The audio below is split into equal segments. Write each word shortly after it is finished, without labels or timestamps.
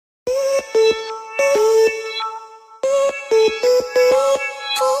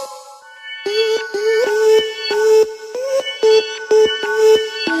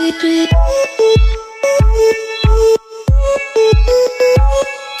So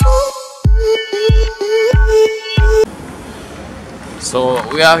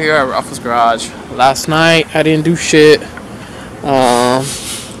we out here at Ruffles Garage. Last night I didn't do shit. My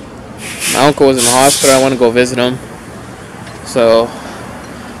uncle was in the hospital. I want to go visit him. So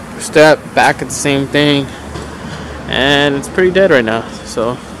we're back at the same thing, and it's pretty dead right now.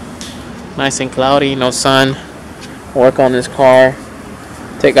 So nice and cloudy, no sun. Work on this car.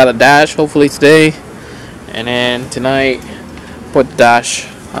 Take out the dash hopefully today, and then tonight put the dash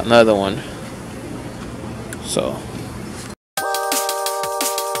on another one. So.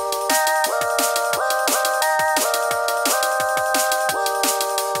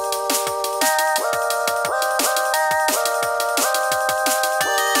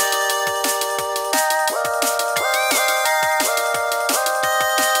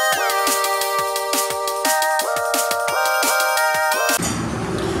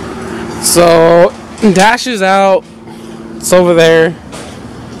 So dash is out. It's over there.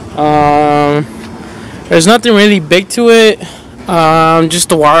 There's nothing really big to it. Just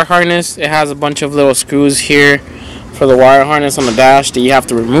the wire harness. It has a bunch of little screws here for the wire harness on the dash that you have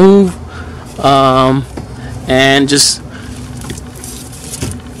to remove. And just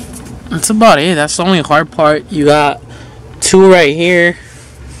that's about it. That's the only hard part. You got two right here.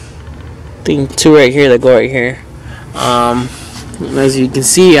 I think two right here that go right here. As you can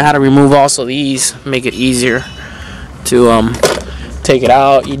see, I had to remove also these, make it easier to take it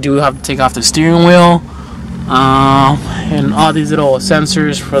out. You do have to take off the steering wheel, and all these little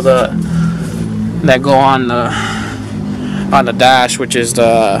sensors for that go on the dash, which is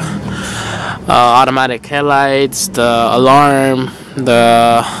the automatic headlights, the alarm,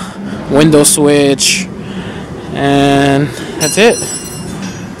 the window switch, and that's it.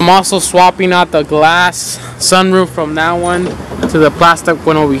 I'm also swapping out the glass sunroof from that one to the plastic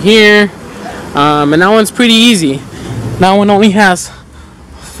one over here, and that one's pretty easy. That one only has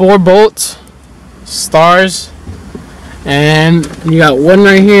 4 bolts, stars, and you got one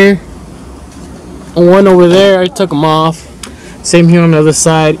right here and one over there. I took them off. Same here on the other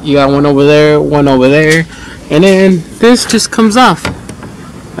side. You got one over there, and then this just comes off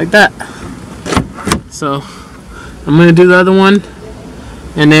like that. So I'm gonna do the other one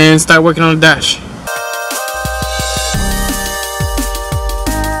and then start working on the dash.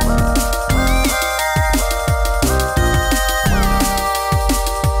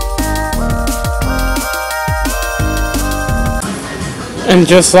 And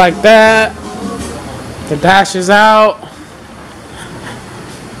just like that, the dash is out.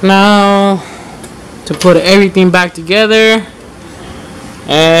 Now to put everything back together,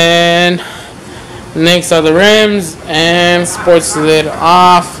 and next are the rims and sports lid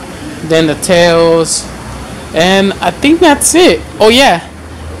off, then the tails, and I think that's it. Oh yeah,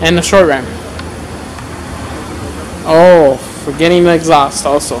 and the short ram. Oh, forgetting the exhaust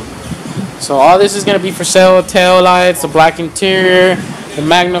also. So all this is gonna be for sale: tail lights, the black interior, the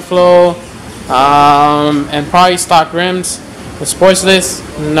MagnaFlow, and probably stock rims. The sports list,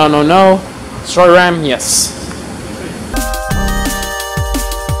 no. Short ram, yes.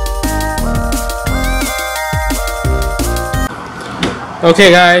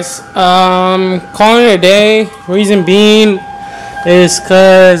 Okay guys, calling it a day. Reason being is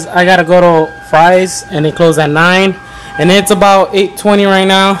because I gotta go to Fry's and they close at 9, and it's about 8:20 right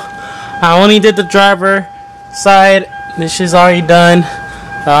now. I only did the driver side. This is already done.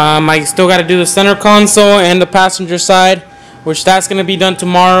 I still gotta do the center console and the passenger side, which that's gonna be done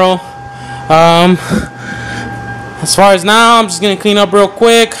tomorrow. As far as now, I'm just gonna clean up real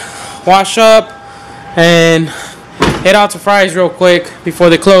quick, wash up, and head out to Fry's real quick before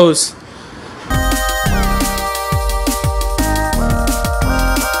they close.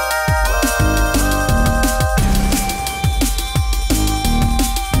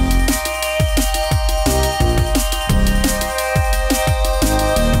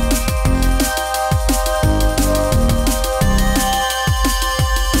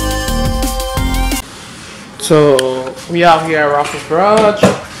 So we out here at Ruffles Garage,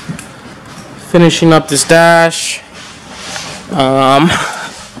 finishing up this dash.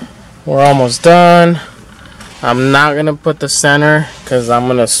 We're almost done. I'm not gonna put the center because I'm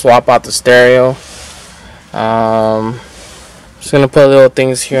gonna swap out the stereo. Just gonna put little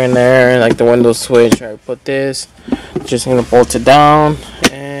things here and there, like the window switch. I put this. Just gonna bolt it down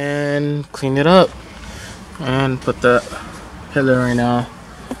and clean it up, and put the pillar right now.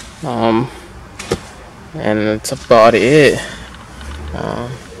 And that's about it.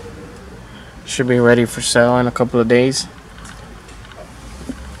 Should be ready for sale in a couple of days.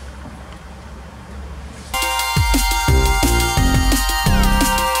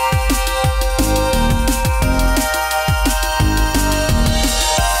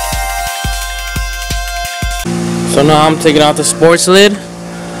 So now I'm taking out the sports lid,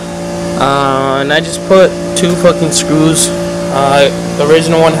 and I just put 2 fucking screws. The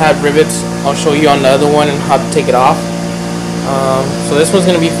original one had rivets. I'll show you on the other one and how to take it off. So this one's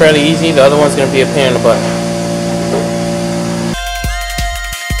gonna be fairly easy. The other one's gonna be a pain in the butt.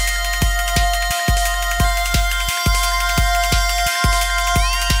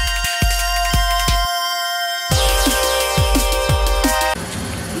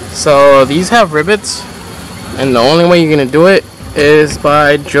 So these have rivets, and the only way you're gonna do it is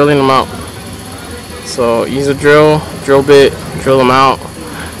by drilling them out. So use a drill bit, drill them out,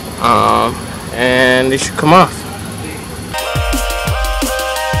 and they should come off.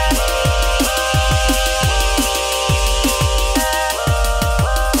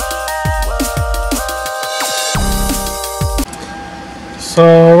 So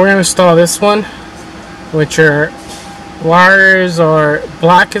we're gonna install this one, which are wires are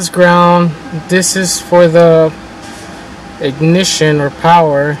black as ground. This is for the ignition or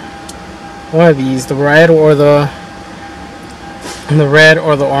power. One of these, the red or the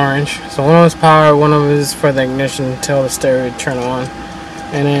orange. So one of them is power, one of them is for the ignition until the stereo turn on.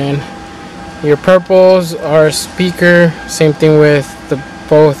 And then your purples are speaker. Same thing with the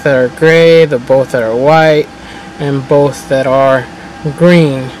both that are gray, the both that are white, and both that are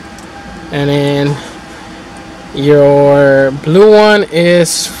green. And then your blue one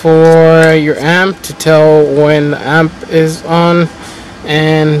is for your amp to tell when the amp is on,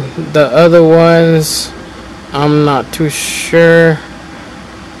 and the other ones I'm not too sure.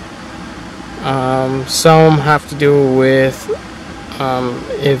 Some have to do with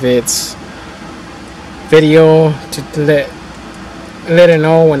if it's video to let it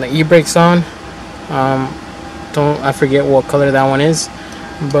know when the e-brake's on. I forget what color that one is,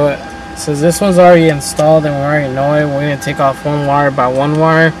 but since this one's already installed and we already know it, we're going to take off one wire by one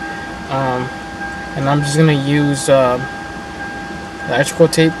wire, and I'm just going to use electrical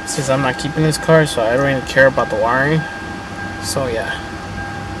tape since I'm not keeping this car, so I don't really care about the wiring. So yeah.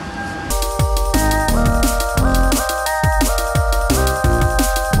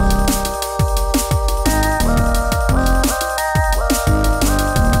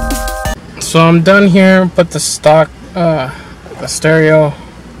 So I'm done here. Put the stock, the stereo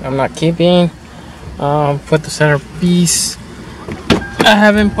I'm not keeping. Put the centerpiece. I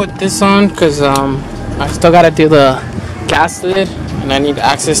haven't put this on because I still gotta do the gas lid, and I need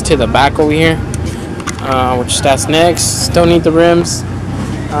access to the back over here, which that's next. Still need the rims,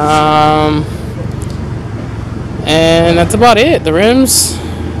 and that's about it. The rims,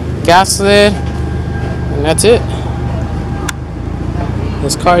 gas lid, and that's it.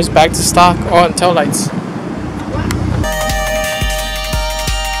 This car is back to stock. Oh, and tail lights.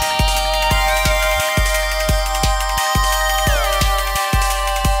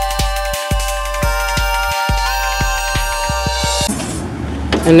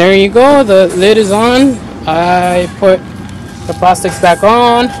 And there you go, the lid is on. I put the plastics back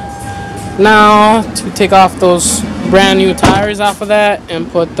on. Now to take off those brand new tires off of that and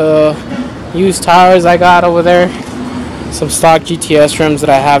put the used tires I got over there. Some stock GTS rims that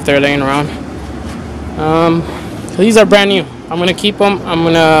I have there laying around. These are brand new. I'm gonna keep them. I'm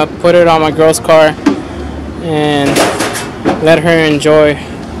gonna put it on my girl's car and let her enjoy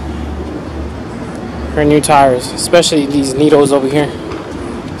her new tires, especially these needles over here.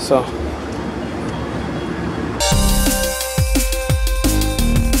 So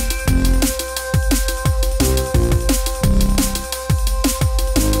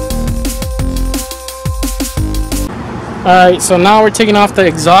alright, so now we're taking off the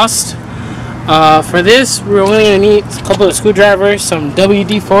exhaust. For this, we're only going to need a couple of screwdrivers, some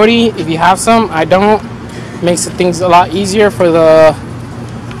WD-40 if you have some. I don't. Makes the things a lot easier for the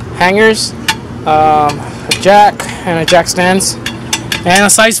hangers. A jack and a jack stands. And a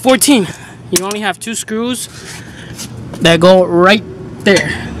size 14. You only have 2 screws that go right there.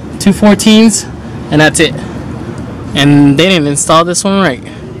 2 14s, and that's it. And they didn't install this one right.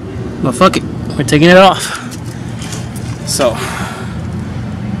 But fuck it. We're taking it off. So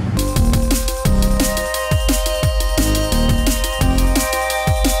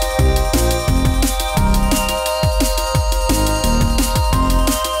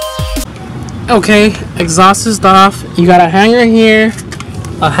okay, exhaust is off. You got a hanger here,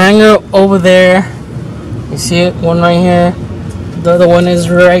 a hanger over there. You see it? One right here. The other one is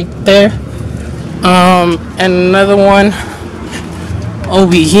right there. And another one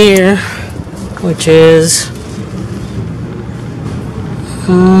over here, which is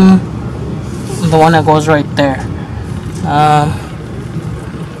the one that goes right there.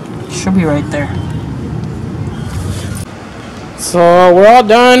 Should be right there. So we're all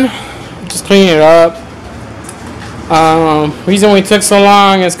done. Just clean it up. Reason we took so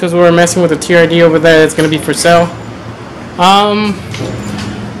long is because we were messing with the TRD over there. It's gonna be for sale.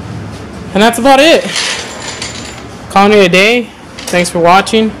 And that's about it. Calling it a day. Thanks for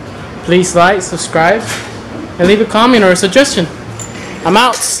watching. Please like, subscribe, and leave a comment or a suggestion. I'm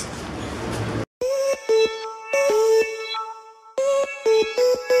out.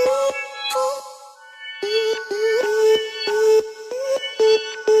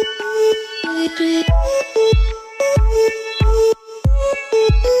 We'll be right back.